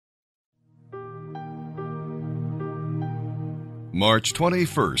March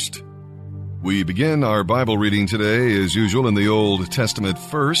 21st. We begin our Bible reading today, as usual, in the Old Testament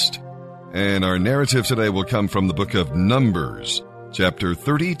first, and our narrative today will come from the book of Numbers, chapter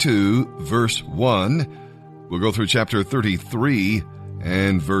 32, verse 1. We'll go through chapter 33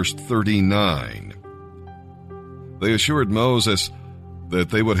 and verse 39. They assured Moses that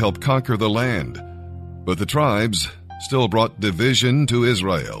they would help conquer the land, but the tribes still brought division to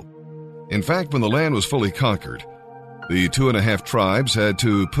Israel. In fact, when the land was fully conquered, the 2.5 tribes had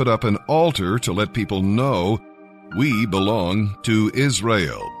to put up an altar to let people know we belong to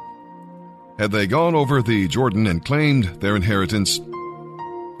Israel. Had they gone over the Jordan and claimed their inheritance,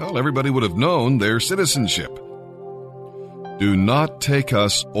 well, everybody would have known their citizenship. Do not take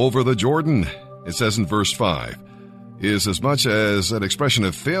us over the Jordan, it says in verse 5, is as much as an expression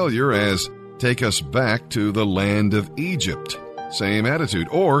of failure as take us back to the land of Egypt. Same attitude.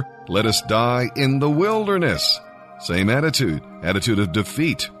 Or let us die in the wilderness. Same attitude of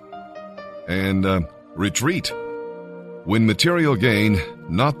defeat and retreat. When material gain,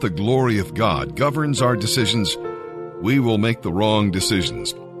 not the glory of God, governs our decisions, we will make the wrong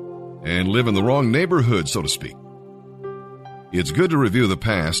decisions and live in the wrong neighborhood, so to speak. It's good to review the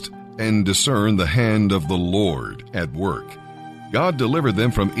past and discern the hand of the Lord at work. God delivered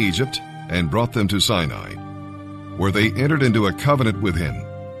them from Egypt and brought them to Sinai, where they entered into a covenant with him.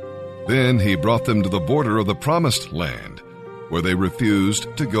 Then he brought them to the border of the promised land, where they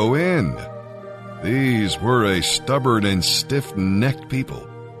refused to go in. These were a stubborn and stiff-necked people.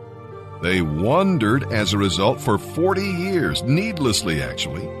 They wandered as a result for 40 years, needlessly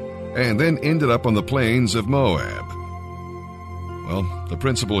actually, and then ended up on the plains of Moab. Well, the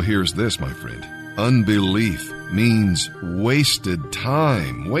principle here is this, my friend. Unbelief means wasted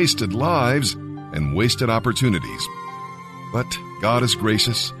time, wasted lives, and wasted opportunities. But God is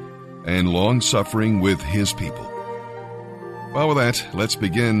gracious and long-suffering with his people. Well, with that, let's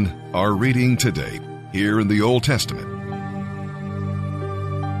begin our reading today here in the Old Testament.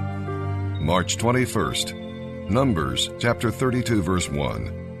 March 21st, Numbers chapter 32, verse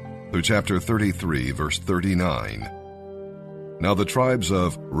 1, through chapter 33, verse 39. Now the tribes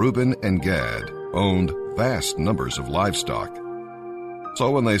of Reuben and Gad owned vast numbers of livestock.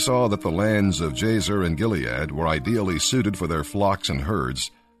 So when they saw that the lands of Jazer and Gilead were ideally suited for their flocks and herds,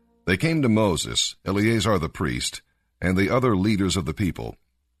 they came to Moses, Eleazar the priest, and the other leaders of the people.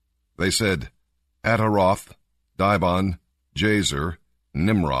 They said, Ataroth, Dibon, Jazer,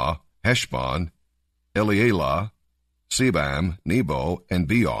 Nimrah, Heshbon, Elealah, Sebam, Nebo, and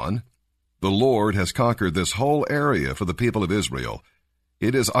Beon, the Lord has conquered this whole area for the people of Israel.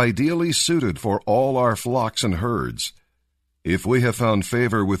 It is ideally suited for all our flocks and herds. If we have found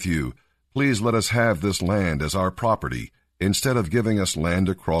favor with you, please let us have this land as our property, instead of giving us land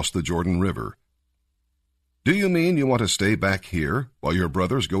across the Jordan River. Do you mean you want to stay back here while your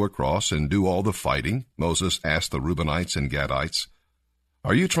brothers go across and do all the fighting? Moses asked the Reubenites and Gadites.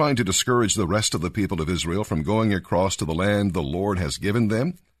 Are you trying to discourage the rest of the people of Israel from going across to the land the Lord has given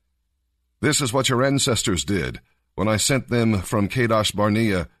them? This is what your ancestors did when I sent them from Kadesh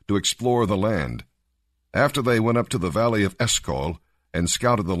Barnea to explore the land. After they went up to the valley of Eshcol and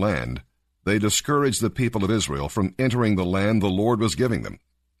scouted the land, they discouraged the people of Israel from entering the land the Lord was giving them.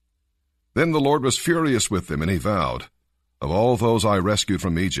 Then the Lord was furious with them, and he vowed, of all those I rescued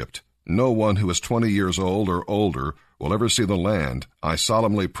from Egypt, no one who is 20 years old or older will ever see the land I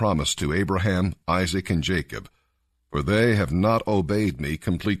solemnly promised to Abraham, Isaac, and Jacob, for they have not obeyed me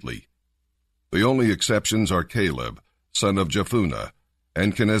completely. The only exceptions are Caleb, son of Jephunneh,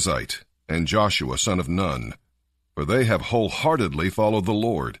 and Kenizzite, and Joshua, son of Nun, for they have wholeheartedly followed the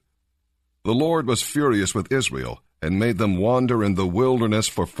Lord. The Lord was furious with Israel and made them wander in the wilderness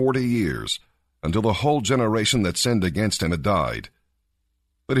for 40 years, until the whole generation that sinned against him had died.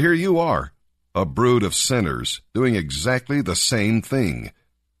 But here you are, a brood of sinners, doing exactly the same thing.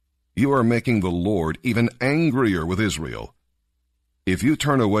 You are making the Lord even angrier with Israel. If you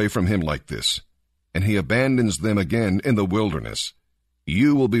turn away from him like this, and he abandons them again in the wilderness,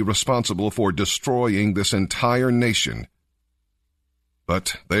 you will be responsible for destroying this entire nation.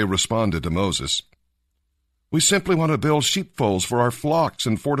 But they responded to Moses, We simply want to build sheepfolds for our flocks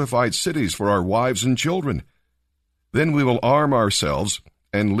and fortified cities for our wives and children. Then we will arm ourselves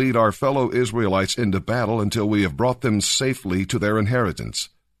and lead our fellow Israelites into battle until we have brought them safely to their inheritance.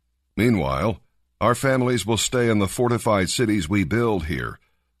 Meanwhile, our families will stay in the fortified cities we build here,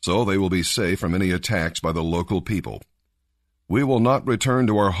 so they will be safe from any attacks by the local people. We will not return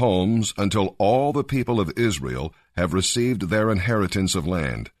to our homes until all the people of Israel have received their inheritance of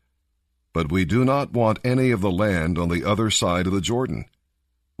land. But we do not want any of the land on the other side of the Jordan.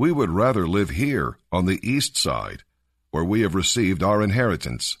 We would rather live here on the east side, where we have received our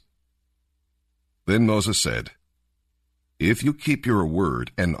inheritance." Then Moses said, "If you keep your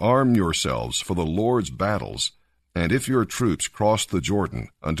word and arm yourselves for the Lord's battles, and if your troops cross the Jordan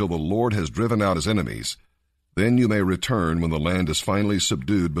until the Lord has driven out his enemies, then you may return when the land is finally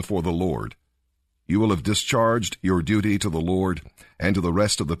subdued before the Lord. You will have discharged your duty to the Lord and to the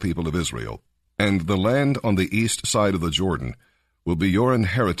rest of the people of Israel, and the land on the east side of the Jordan will be your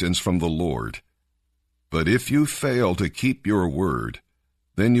inheritance from the Lord. But if you fail to keep your word,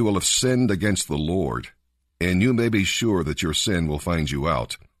 then you will have sinned against the Lord, and you may be sure that your sin will find you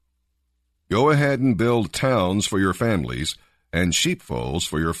out. Go ahead and build towns for your families and sheepfolds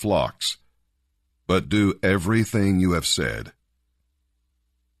for your flocks, but do everything you have said."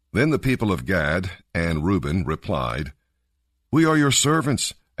 Then the people of Gad and Reuben replied, "We are your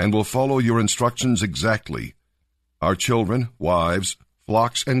servants and will follow your instructions exactly. Our children, wives,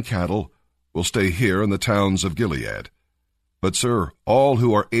 flocks, and cattle will stay here in the towns of Gilead. But, sir, all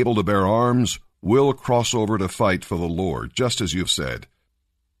who are able to bear arms will cross over to fight for the Lord, just as you've said."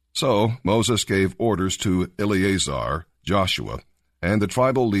 So Moses gave orders to Eleazar, Joshua, and the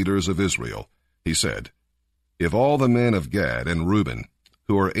tribal leaders of Israel. He said, "If all the men of Gad and Reuben,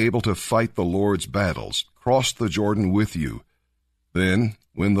 who are able to fight the Lord's battles, cross the Jordan with you, then,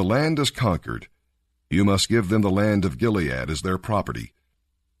 when the land is conquered, you must give them the land of Gilead as their property.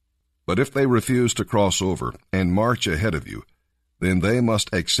 But if they refuse to cross over and march ahead of you, then they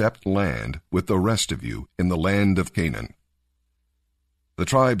must accept land with the rest of you in the land of Canaan." The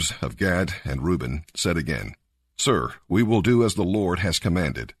tribes of Gad and Reuben said again, "Sir, we will do as the Lord has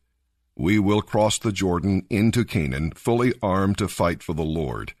commanded. We will cross the Jordan into Canaan, fully armed to fight for the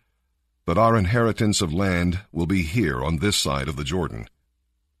Lord. But our inheritance of land will be here on this side of the Jordan."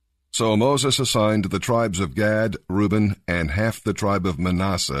 So Moses assigned the tribes of Gad, Reuben, and half the tribe of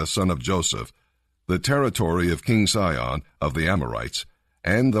Manasseh, son of Joseph, the territory of King Sihon of the Amorites,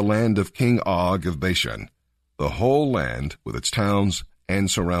 and the land of King Og of Bashan, the whole land with its towns and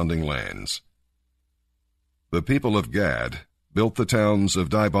surrounding lands. The people of Gad built the towns of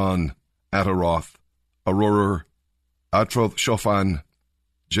Dibon, Ataroth, Aroer, Atroth-Shophan,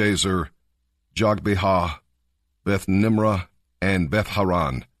 Jazer, Jogbehah, Beth-Nimrah, and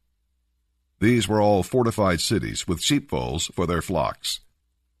Beth-Haran. These were all fortified cities with sheepfolds for their flocks.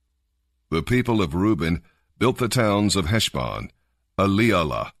 The people of Reuben built the towns of Heshbon,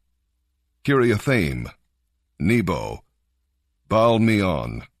 Elealeh, Kiriathaim, Nebo,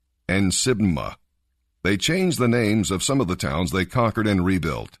 Baal-meon, and Sibmah. They changed the names of some of the towns they conquered and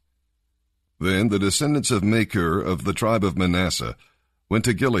rebuilt. Then the descendants of Machir of the tribe of Manasseh went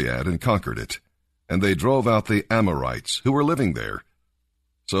to Gilead and conquered it, and they drove out the Amorites who were living there.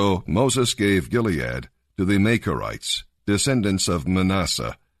 So Moses gave Gilead to the Machirites, descendants of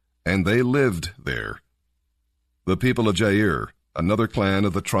Manasseh, and they lived there. The people of Jair, another clan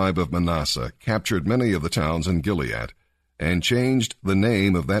of the tribe of Manasseh, captured many of the towns in Gilead, and changed the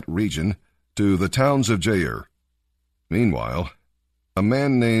name of that region to the towns of Jair. Meanwhile, a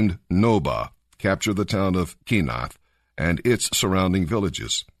man named Nobah captured the town of Kenath and its surrounding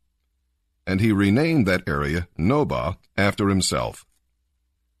villages, and he renamed that area Nobah after himself.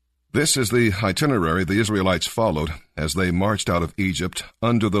 This is the itinerary the Israelites followed as they marched out of Egypt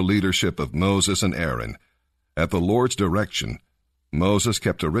under the leadership of Moses and Aaron. At the Lord's direction, Moses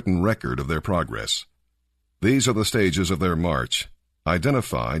kept a written record of their progress. These are the stages of their march,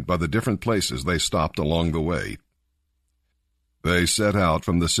 identified by the different places they stopped along the way. They set out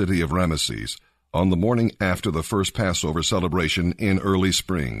from the city of Ramesses on the morning after the first Passover celebration in early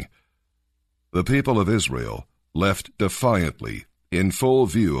spring. The people of Israel left defiantly in full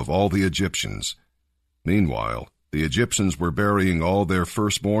view of all the Egyptians. Meanwhile, the Egyptians were burying all their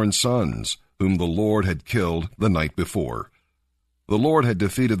firstborn sons, whom the Lord had killed the night before. The Lord had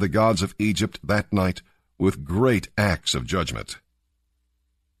defeated the gods of Egypt that night with great acts of judgment.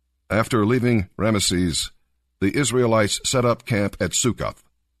 After leaving Ramesses, the Israelites set up camp at Succoth.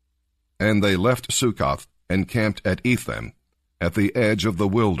 And they left Succoth and camped at Etham, at the edge of the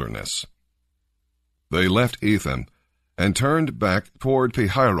wilderness. They left Etham and turned back toward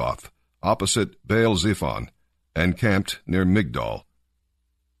Pihiroth, opposite Baal-Zephon, and camped near Migdol.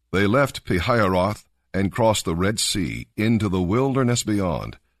 They left Pihiroth and crossed the Red Sea into the wilderness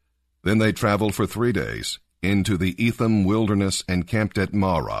beyond. Then they traveled for 3 days into the Etham wilderness and camped at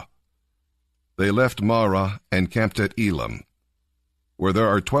Marah. They left Marah and camped at Elam, where there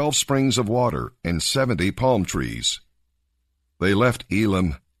are 12 springs of water and 70 palm trees. They left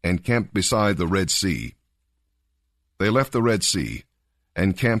Elam and camped beside the Red Sea. They left the Red Sea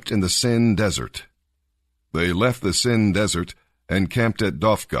and camped in the Sin Desert. They left the Sin Desert and camped at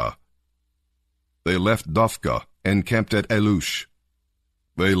Dophkah. They left Dophkah and camped at Elush.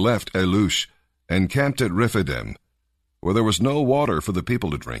 They left Elush and camped at Rephidim, where there was no water for the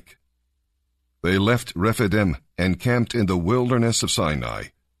people to drink. They left Rephidim and camped in the wilderness of Sinai.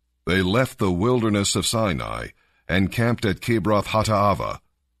 They left the wilderness of Sinai and camped at Kibroth Hattaavah.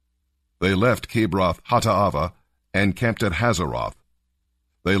 They left Kibroth Hattaavah and camped at Hazeroth.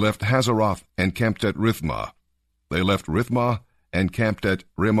 They left Hazeroth and camped at Rithmah. They left Rithmah and camped at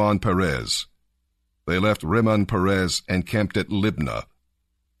Rimmon Perez. They left Rimmon Perez and camped at Libnah.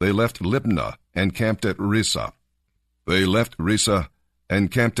 They left Libnah and camped at Rissah. They left Rissah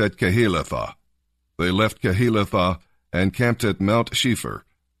and camped at Kehilathah. They left Kehilathah and camped at Mount Shepher.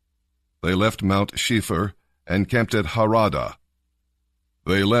 They left Mount Shepher and camped at Haradah.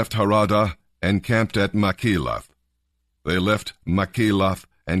 They left Haradah and camped at Machilath. They left Machilath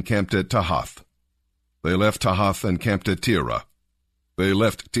and camped at Tahath. They left Tahath and camped at Tirah. They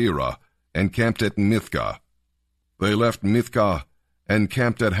left Tirah and camped at Mithkah. They left Mithkah and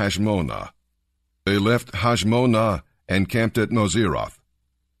camped at Hashmonah. They left Hashmonah and camped at Moseroth.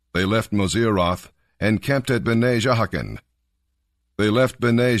 They left Moseroth and camped at Bnei Jahakan. They left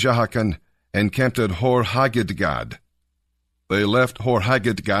Bnei Jahakan and camped at Hor-Haggidgad. They left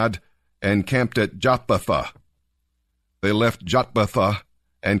Hor-Haggidgad and camped at Jotbathah. They left Jotbathah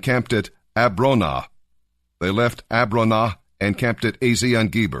and camped at Abronah. They left Abronah and camped at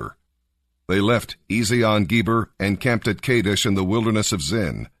Ezion-Geber. They left Ezion-Geber and camped at Kadesh in the wilderness of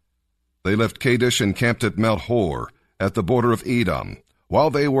Zin. They left Kadesh and camped at Mount Hor, at the border of Edom. While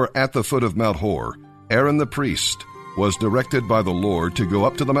they were at the foot of Mount Hor, Aaron the priest was directed by the Lord to go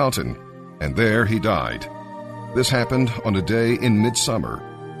up to the mountain, and there he died. This happened on a day in midsummer,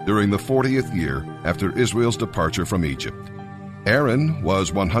 during the 40th year after Israel's departure from Egypt. Aaron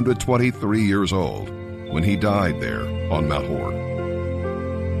was 123 years old when he died there on Mount Hor.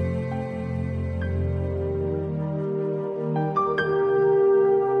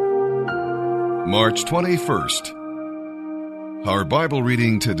 March 21st. Our Bible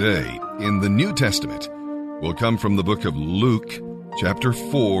reading today in the New Testament will come from the book of Luke, chapter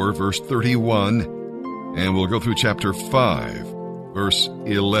 4, verse 31, and we'll go through chapter 5, verse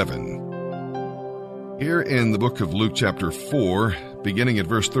 11. Here in the book of Luke, chapter 4, beginning at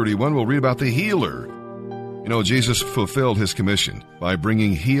verse 31, we'll read about the healer. You know, Jesus fulfilled his commission by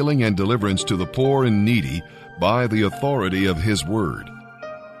bringing healing and deliverance to the poor and needy by the authority of his word.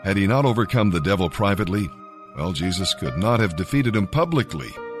 Had he not overcome the devil privately, well, Jesus could not have defeated him publicly.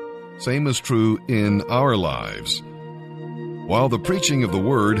 Same is true in our lives. While the preaching of the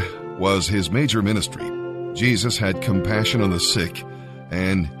word was his major ministry, Jesus had compassion on the sick,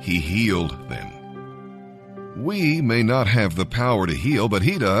 and he healed them. We may not have the power to heal, but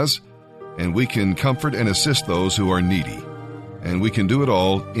he does, and we can comfort and assist those who are needy. And we can do it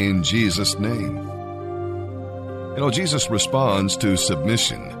all in Jesus' name. You know, Jesus responds to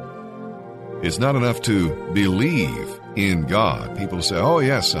submission. It's not enough to believe in God. People say, oh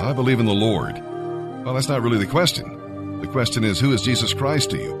yes, I believe in the Lord. Well, that's not really the question. The question is, who is Jesus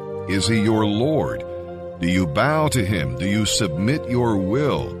Christ to you? Is he your Lord? Do you bow to him? Do you submit your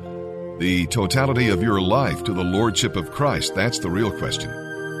will, the totality of your life, to the Lordship of Christ? That's the real question.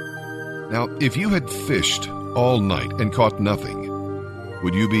 Now, if you had fished all night and caught nothing,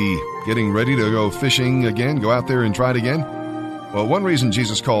 would you be getting ready to go fishing again, go out there and try it again? Well, one reason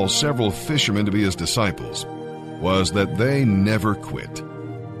Jesus called several fishermen to be his disciples was that they never quit.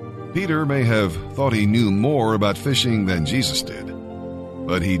 Peter may have thought he knew more about fishing than Jesus did,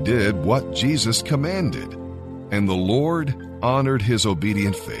 but he did what Jesus commanded, and the Lord honored his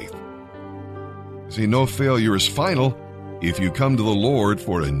obedient faith. See, no failure is final if you come to the Lord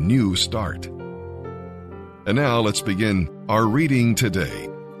for a new start. And now let's begin our reading today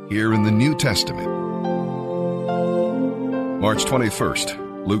here in the New Testament. March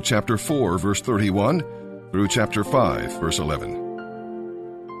 21st, Luke chapter 4, verse 31 through chapter 5, verse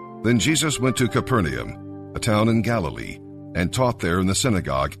 11. Then Jesus went to Capernaum, a town in Galilee, and taught there in the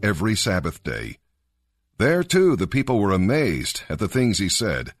synagogue every Sabbath day. There, too, the people were amazed at the things he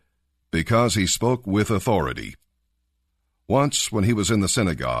said, because he spoke with authority. Once, when he was in the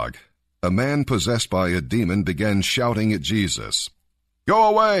synagogue, a man possessed by a demon began shouting at Jesus, "Go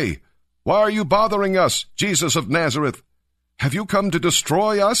away! Why are you bothering us, Jesus of Nazareth? Have you come to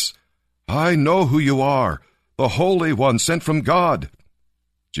destroy us? I know who you are, the Holy One sent from God."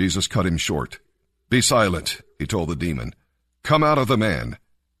 Jesus cut him short. "Be silent," he told the demon. "Come out of the man."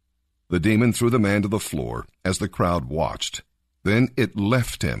 The demon threw the man to the floor as the crowd watched. Then it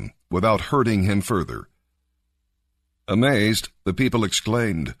left him without hurting him further. Amazed, the people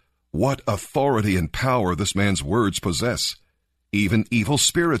exclaimed, "What authority and power this man's words possess! Even evil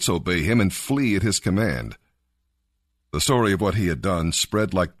spirits obey him and flee at his command." The story of what he had done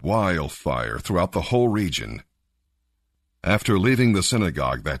spread like wildfire throughout the whole region. After leaving the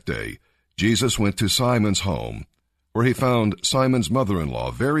synagogue that day, Jesus went to Simon's home, where he found Simon's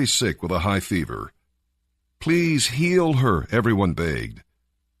mother-in-law very sick with a high fever. "Please heal her," everyone begged.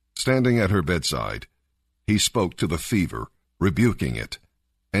 Standing at her bedside, he spoke to the fever, rebuking it,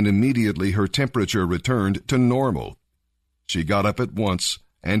 and immediately her temperature returned to normal. She got up at once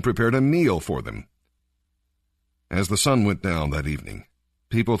and prepared a meal for them. As the sun went down that evening,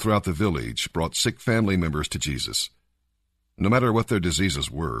 people throughout the village brought sick family members to Jesus. No matter what their diseases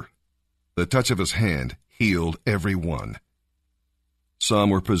were, the touch of his hand healed every one. Some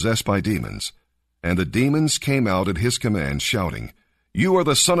were possessed by demons, and the demons came out at his command, shouting, "You are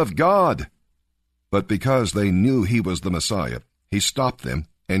the Son of God!" But because they knew he was the Messiah, he stopped them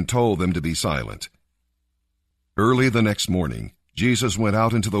and told them to be silent. Early the next morning, Jesus went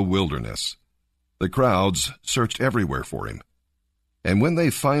out into the wilderness. The crowds searched everywhere for him, and when they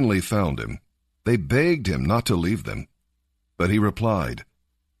finally found him, they begged him not to leave them. But he replied,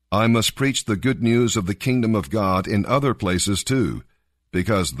 "I must preach the good news of the kingdom of God in other places too,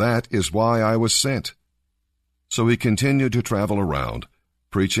 because that is why I was sent." So he continued to travel around,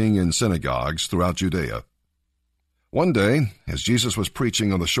 preaching in synagogues throughout Judea. One day, as Jesus was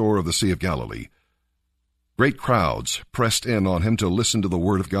preaching on the shore of the Sea of Galilee, great crowds pressed in on him to listen to the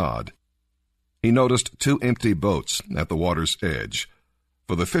word of God. He noticed 2 empty boats at the water's edge,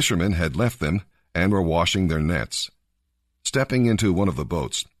 for the fishermen had left them and were washing their nets. Stepping into one of the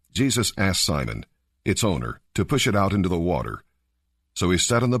boats, Jesus asked Simon, its owner, to push it out into the water. So he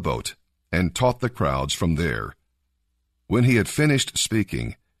sat in the boat and taught the crowds from there. When he had finished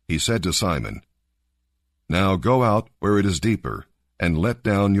speaking, he said to Simon, "Now go out where it is deeper, and let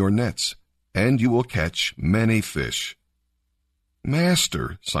down your nets, and you will catch many fish."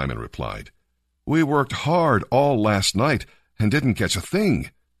 "Master," Simon replied, "we worked hard all last night and didn't catch a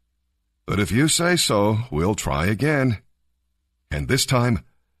thing. But if you say so, we'll try again." And this time,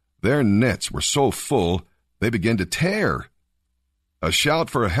 their nets were so full, they began to tear. A shout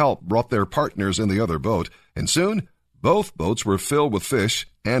for help brought their partners in the other boat, and soon both boats were filled with fish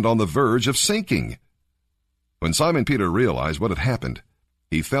and on the verge of sinking. When Simon Peter realized what had happened,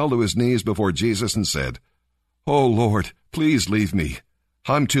 he fell to his knees before Jesus and said, "Oh Lord, please leave me.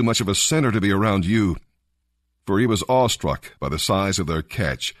 I'm too much of a sinner to be around you." For he was awestruck by the size of their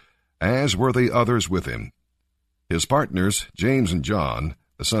catch, as were the others with him. His partners, James and John,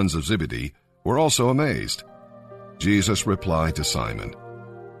 the sons of Zebedee, were also amazed. Jesus replied to Simon,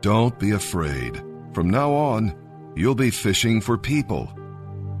 "Don't be afraid. From now on, you'll be fishing for people."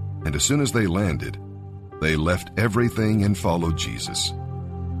 And as soon as they landed, they left everything and followed Jesus.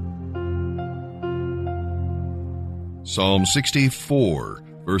 Psalm 64,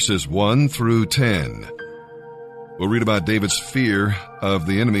 verses 1 through 10. We'll read about David's fear of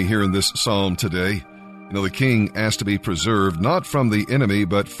the enemy here in this psalm today. The king asked to be preserved not from the enemy,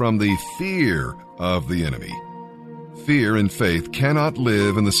 but from the fear of the enemy. Fear and faith cannot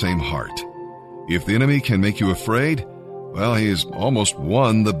live in the same heart. If the enemy can make you afraid, well, he has almost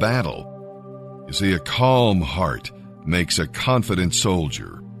won the battle. You see, a calm heart makes a confident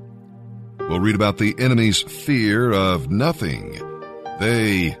soldier. We'll read about the enemy's fear of nothing.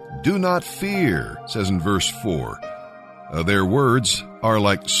 They do not fear, says in verse 4. Their words are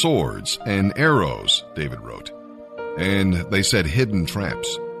like swords and arrows, David wrote. And they set hidden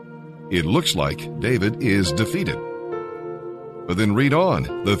traps. It looks like David is defeated. But then read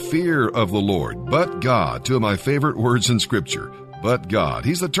on. The fear of the Lord, but God, 2 of my favorite words in Scripture, but God.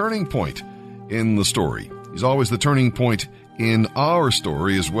 He's the turning point in the story. He's always the turning point in our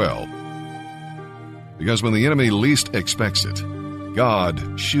story as well. Because when the enemy least expects it,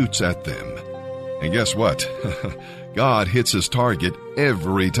 God shoots at them. And guess what? God hits his target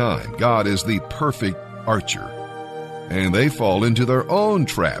every time. God is the perfect archer. And they fall into their own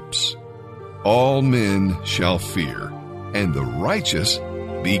traps. All men shall fear, and the righteous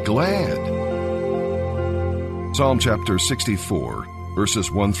be glad. Psalm chapter 64,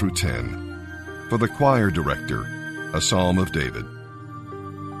 verses 1 through 10. For the choir director, a psalm of David.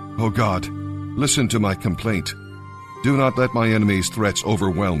 O God, listen to my complaint. Do not let my enemies' threats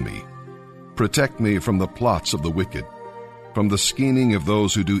overwhelm me. Protect me from the plots of the wicked, from the scheming of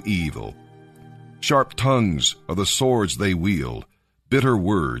those who do evil. Sharp tongues are the swords they wield. Bitter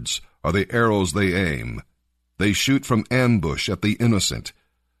words are the arrows they aim. They shoot from ambush at the innocent,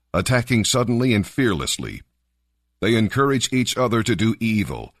 attacking suddenly and fearlessly. They encourage each other to do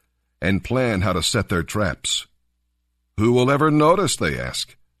evil and plan how to set their traps. Who will ever notice, they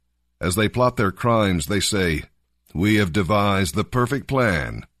ask. As they plot their crimes, they say, we have devised the perfect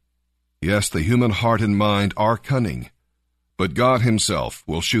plan. Yes, the human heart and mind are cunning. but God himself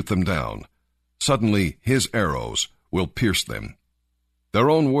will shoot them down. Suddenly his arrows will pierce them. Their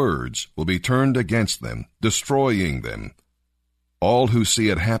own words will be turned against them, destroying them. All who see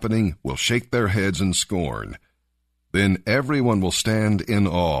it happening will shake their heads in scorn. Then everyone will stand in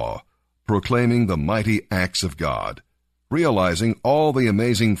awe, proclaiming the mighty acts of God, realizing all the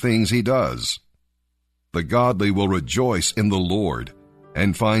amazing things he does. The godly will rejoice in the Lord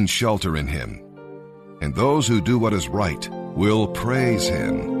and find shelter in him, and those who do what is right will praise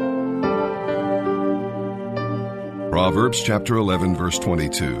him. Proverbs chapter 11, verse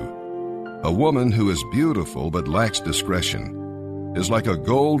 22. A woman who is beautiful but lacks discretion is like a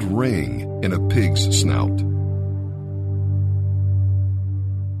gold ring in a pig's snout.